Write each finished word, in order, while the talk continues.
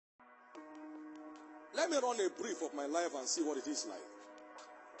Let me run a brief of my life and see what it is like.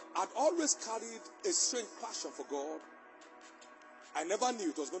 I'd always carried a strange passion for God. I never knew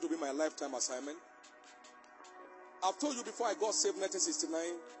it was going to be my lifetime assignment. I've told you before I got saved in 1969,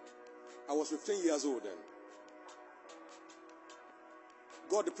 I was 15 years old then.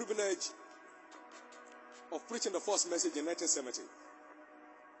 Got the privilege of preaching the first message in 1970.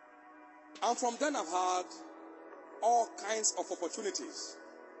 And from then I've had all kinds of opportunities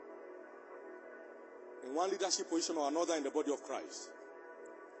in one leadership position or another in the body of Christ.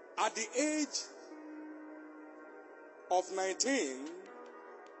 At the age of 19,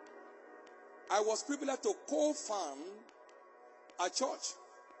 I was privileged to co-found a church,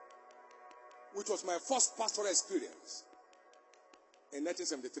 which was my first pastoral experience in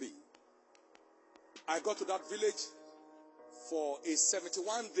 1973. I got to that village for a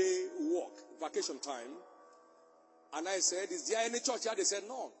 71-day walk, vacation time. And I said, is there any church here? They said,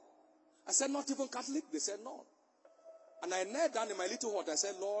 no. I said, not even Catholic? They said, no. And I knelt down in my little hut. I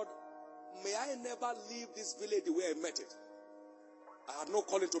said, Lord, may I never leave this village the way I met it. I had no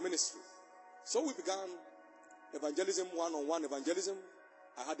calling to ministry. So we began evangelism, one-on-one evangelism.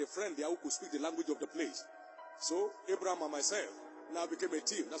 I had a friend there who could speak the language of the place. So Abraham and myself now became a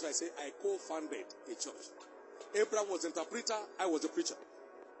team. That's why I say I co-founded a church. Abraham was the interpreter, I was the preacher.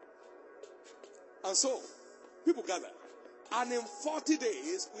 And so, people gathered. And in 40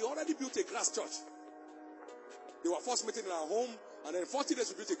 days, we already built a grass church. They were first meeting in our home, and then in 40 days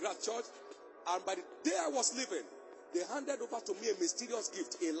we built a grass church. And by the day I was leaving, they handed over to me a mysterious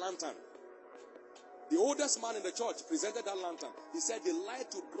gift, a lantern. The oldest man in the church presented that lantern. He said, the light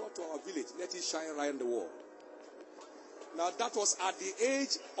you brought to our village, let it shine right in the wall. Now that was at the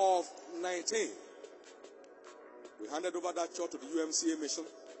age of 19. We handed over that church to the UMCA mission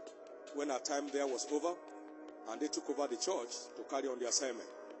when our time there was over, and they took over the church to carry on the assignment.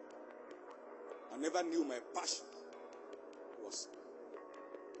 I never knew my passion was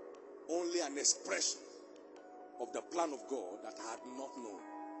only an expression of the plan of God that I had not known.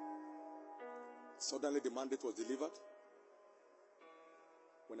 Suddenly the mandate was delivered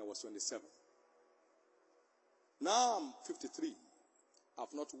when I was 27. Now I'm 53.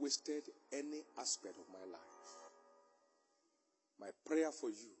 I've not wasted any aspect of my life. My prayer for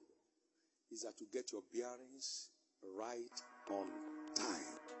you is that you get your bearings right on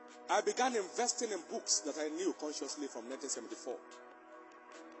time. I began investing in books that I knew consciously from 1974.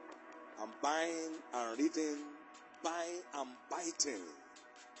 I'm buying and reading, buying and biting.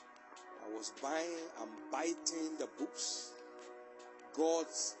 I was buying and biting the books.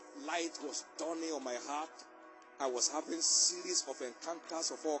 God's light was dawning on my heart. I was having series of encounters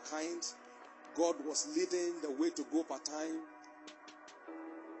of all kinds. God was leading the way to go part-time.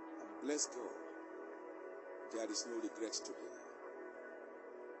 And bless God, there is no regret today.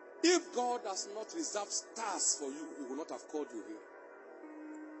 If God has not reserved stars for you, He will not have called you here.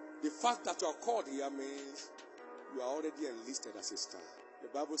 The fact that you are called here means you are already enlisted as a star. The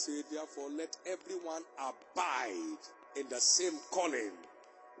Bible says, therefore, let everyone abide in the same calling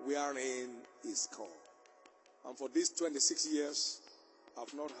wherein is called. And for these 26 years,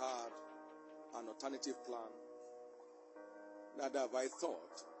 I've not had an alternative plan. Neither have I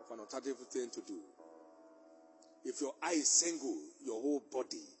thought of an alternative thing to do. If your eye is single, your whole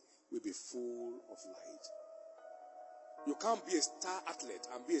body will be full of light. You can't be a star athlete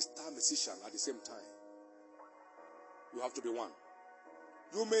and be a star musician at the same time. You have to be one.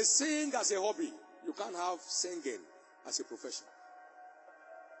 You may sing as a hobby. You can't have singing as a profession.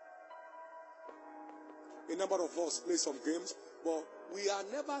 A number of us play some games, but we are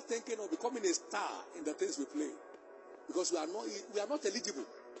never thinking of becoming a star in the things we play, because we are not eligible.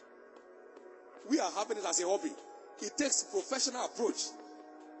 We are having it as a hobby. It takes a professional approach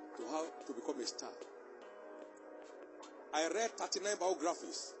to how to become a star. I read 39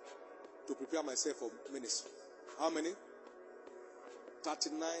 biographies to prepare myself for ministry. How many?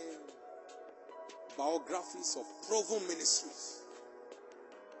 39 biographies of proven ministries.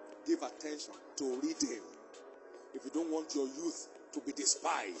 Give attention to reading. If you don't want your youth to be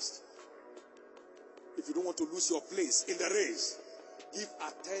despised, if you don't want to lose your place in the race, give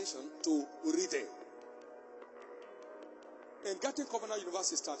attention to reading. In getting Covenant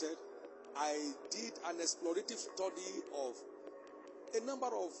University started, I did an explorative study of a number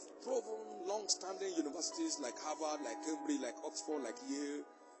of proven, long-standing universities like Harvard, like Cambridge, like Oxford, like Yale,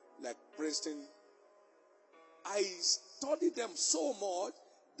 like Princeton. I studied them so much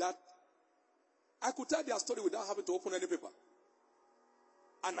that I could tell their story without having to open any paper.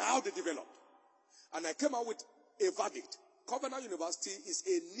 And how they developed. And I came out with a verdict. Covenant University is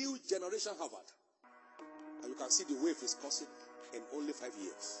a new generation Harvard. And you can see the wave is causing in only 5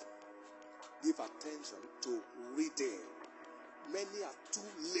 years. give attention to reading. Many are too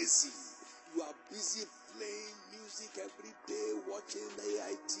lazy. You are busy playing music every day, watching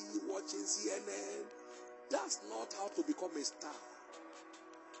AIT, watching CNN. That's not how to become a star.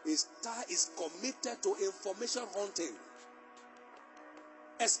 A star is committed to information hunting,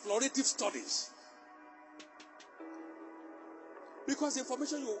 explorative studies. Because the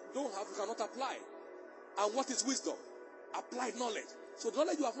information you don't have, you cannot apply. And what is wisdom? Applied knowledge. So the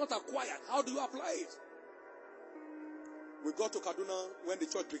knowledge you have not acquired, how do you apply it? We got to Kaduna when the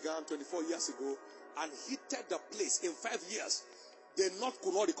church began 24 years ago and heated the place in 5 years. They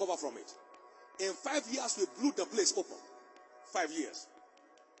could not recover from it. In 5 years, we blew the place open. 5 years.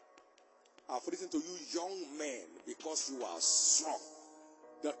 I've written to you young men because you are strong.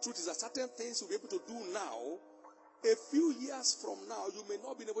 The truth is that certain things you'll be able to do now, a few years from now, you may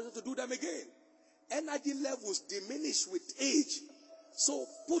not be in a position to do them again. Energy levels diminish with age. So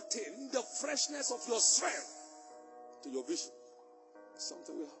put in the freshness of your strength to your vision.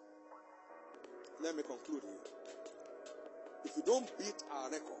 Something will happen. Let me conclude here. If you don't beat our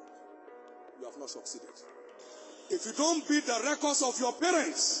record, you have not succeeded. If you don't beat the records of your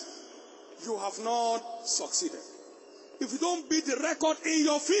parents, you have not succeeded. If you don't beat the record in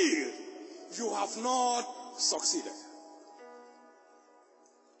your field, you have not succeeded.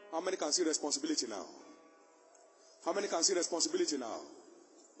 How many can see responsibility now? How many can see responsibility now?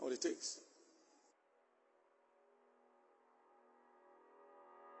 All it takes.